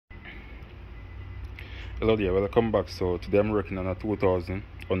Hello there, welcome back. So today I'm working on a 2000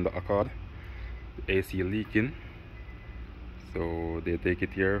 on the Accord. The AC leaking, so they take it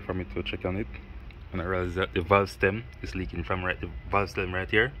here for me to check on it, and I realize that the valve stem is leaking from the valve stem right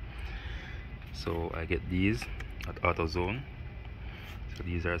here. So I get these at AutoZone. So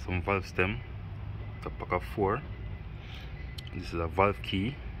these are some valve stem, a pack of 4. This is a valve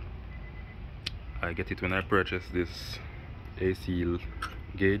key. I get it when I purchase this AC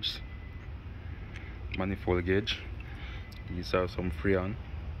gauge, manifold gauge. These are some Freon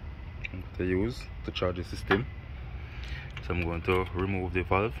to use to charge the system. So I'm going to remove the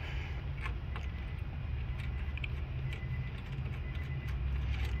valve.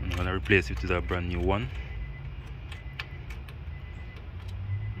 I'm going to replace it with a brand new one.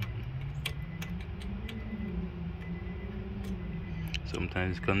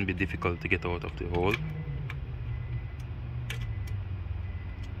 Sometimes it can be difficult to get out of the hole.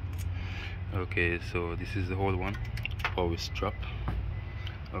 Okay, so this is the old one, always strap.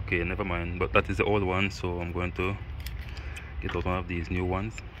 Okay, never mind, but that is the old one, so I'm going to get out one of these new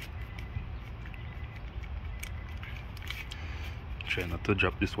ones. Try not to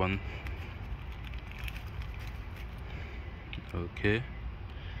drop this one. Okay,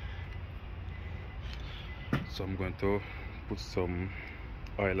 so I'm going to put some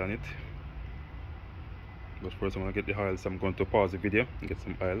oil on it, but first I'm going to get the oil, so I'm going to pause the video and get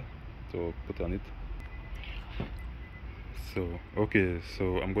some oil to put on it. So okay,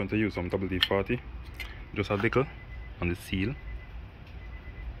 so I'm going to use some WD-40, just a little on the seal.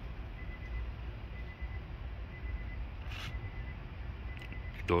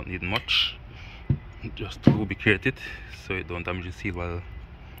 Don't need much, just to lubricate it so it don't damage the seal while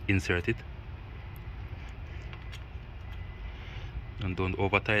insert it, and don't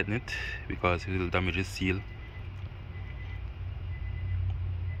over tighten it because it will damage the seal.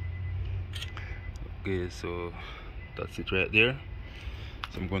 Okay, so that's it right there.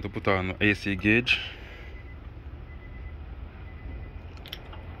 So I'm going to put on AC gauge.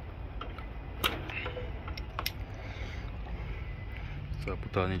 So I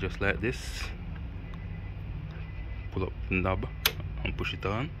put on it just like this. Pull up the knob and push it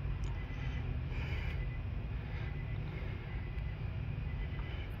on.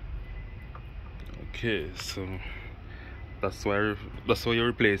 Okay, so that's how you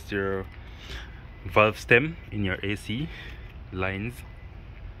replace your valve stem in your AC lines.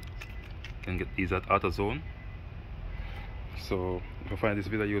 You can get these at AutoZone. So if you find this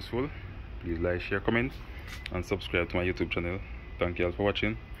video useful, please like, share, comment, and subscribe to my YouTube channel. Thank you all for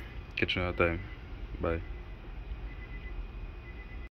watching. Catch you another time. Bye.